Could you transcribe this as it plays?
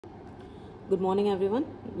Good morning everyone.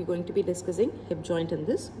 We're going to be discussing hip joint in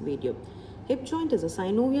this video. Hip joint is a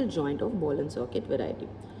synovial joint of ball and socket variety.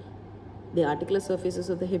 The articular surfaces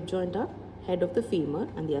of the hip joint are head of the femur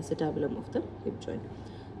and the acetabulum of the hip joint.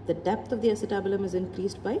 The depth of the acetabulum is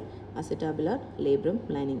increased by acetabular labrum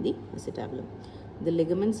lining the acetabulum. The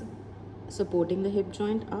ligaments supporting the hip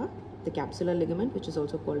joint are the capsular ligament, which is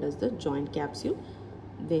also called as the joint capsule.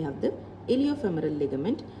 They have the iliofemoral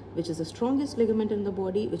ligament, which is the strongest ligament in the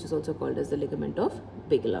body, which is also called as the ligament of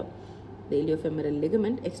Bigelow. The iliofemoral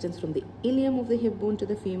ligament extends from the ilium of the hip bone to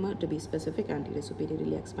the femur, to be specific, anterior superior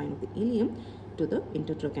iliac spine of the ilium to the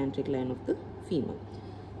intertrochanteric line of the femur.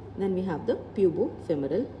 Then we have the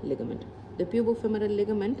pubofemoral ligament. The pubofemoral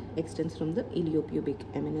ligament extends from the iliopubic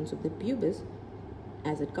eminence of the pubis.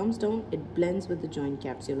 As it comes down, it blends with the joint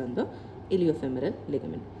capsule and the iliofemoral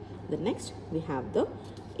ligament. The next we have the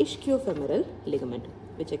ischiofemoral ligament,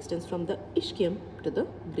 which extends from the ischium to the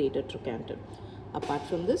greater trochanter. Apart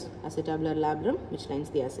from this, acetabular labrum, which lines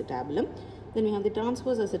the acetabulum. Then we have the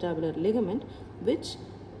transverse acetabular ligament, which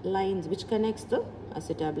connects the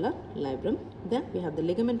acetabular labrum. Then we have the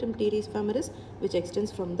ligamentum teres femoris, which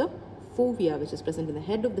extends from the fovea, which is present in the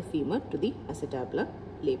head of the femur, to the acetabular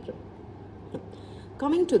labrum.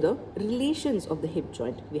 Coming to the relations of the hip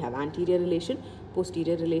joint, we have anterior relation,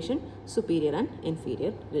 posterior relation, superior and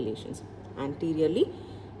inferior relations. Anteriorly,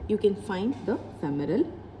 you can find the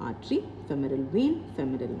femoral artery, femoral vein,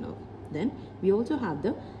 femoral nerve. Then we also have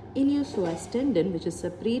the iliopsoas tendon, which is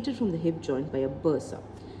separated from the hip joint by a bursa.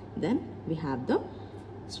 Then we have the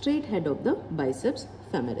straight head of the biceps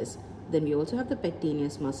femoris. Then we also have the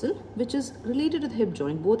pectineus muscle, which is related to the hip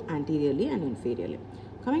joint both anteriorly and inferiorly.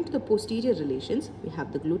 Coming to the posterior relations, we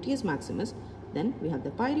have the gluteus maximus, then we have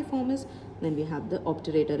the piriformis, then we have the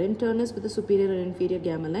obturator internus with the superior and inferior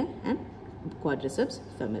gamellae, and quadriceps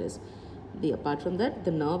femoris. Apart from that,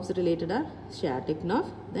 the nerves related are sciatic nerve,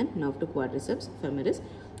 then nerve to quadriceps femoris,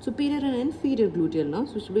 superior and inferior gluteal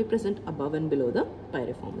nerves, which will be present above and below the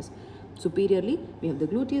piriformis. Superiorly, we have the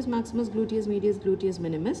gluteus maximus, gluteus medius, gluteus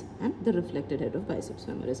minimus, and the reflected head of biceps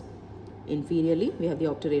femoris. Inferiorly, we have the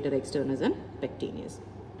obturator externus and pectineus.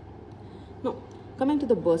 Now, coming to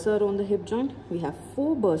the bursa around the hip joint, we have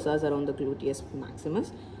 4 bursas around the gluteus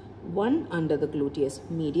maximus, 1 under the gluteus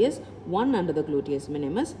medius, 1 under the gluteus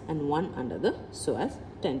minimus, and 1 under the psoas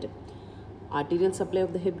tendon. Arterial supply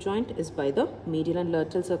of the hip joint is by the medial and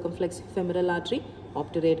lateral circumflex femoral artery,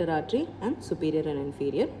 obturator artery, and superior and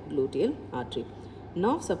inferior gluteal artery.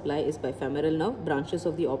 Nerve supply is by femoral nerve, branches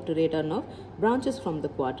of the obturator nerve, branches from the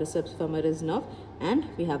quadriceps femoris nerve, and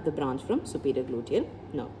we have the branch from superior gluteal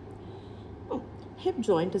nerve. Hip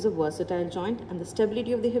joint is a versatile joint, and the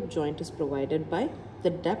stability of the hip joint is provided by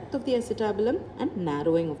the depth of the acetabulum and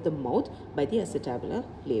narrowing of the mouth by the acetabular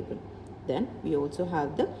labrum. Then we also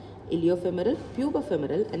have the iliofemoral,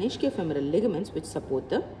 pubofemoral, and ischiofemoral ligaments, which support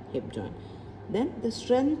the hip joint. Then the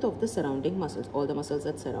strength of the surrounding muscles, all the muscles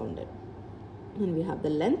that surround it. And we have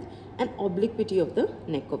the length and obliquity of the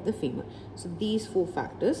neck of the femur. So these 4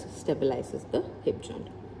 factors stabilizes the hip joint.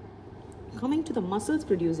 Coming to the muscles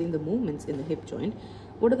producing the movements in the hip joint,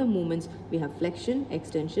 what are the movements? We have flexion,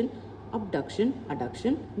 extension, abduction,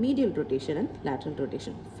 adduction, medial rotation, and lateral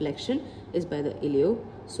rotation. Flexion is by the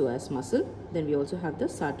iliopsoas muscle. Then we also have the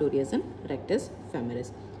sartorius and rectus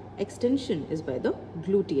femoris. Extension is by the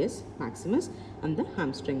gluteus maximus and the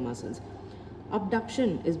hamstring muscles.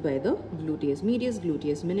 Abduction is by the gluteus medius,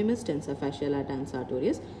 gluteus minimus, tensor fasciae lata, and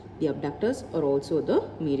sartorius. The abductors are also the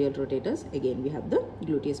medial rotators. Again, we have the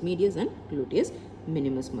gluteus medius and gluteus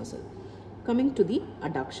minimus muscle. Coming to the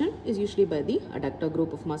adduction is usually by the adductor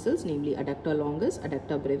group of muscles, namely adductor longus,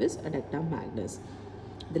 adductor brevis, adductor magnus.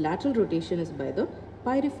 The lateral rotation is by the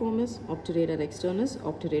piriformis, obturator externus,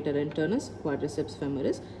 obturator internus, quadriceps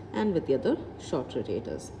femoris, and with the other short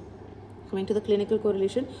rotators. Coming to the clinical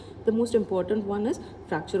correlation, the most important one is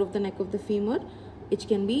fracture of the neck of the femur, which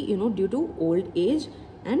can be due to old age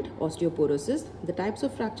and osteoporosis. The types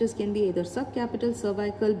of fractures can be either subcapital,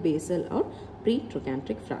 cervical, basal, or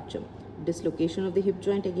pretrochanteric fracture. Dislocation of the hip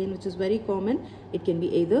joint, again, which is very common, it can be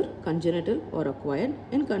either congenital or acquired.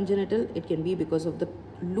 In congenital, it can be because of the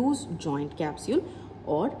loose joint capsule,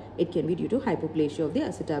 or it can be due to hypoplasia of the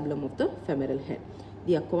acetabulum of the femoral head.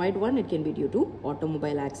 The acquired one, it can be due to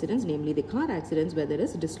automobile accidents, namely the car accidents, where there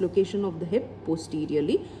is dislocation of the hip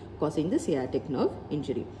posteriorly causing the sciatic nerve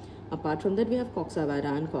injury. Apart from that, we have coxa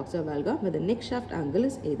vara and coxa valga, where the neck shaft angle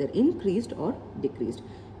is either increased or decreased.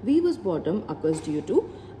 Weaver's bottom occurs due to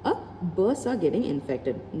a bursa getting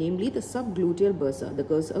infected, namely the subgluteal bursa, the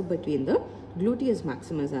cursor between the gluteus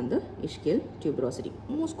maximus and the ischial tuberosity.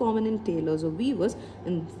 Most common in tailors or weavers,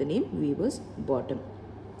 and the name Weaver's bottom.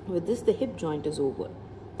 With this, the hip joint is over.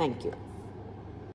 Thank you.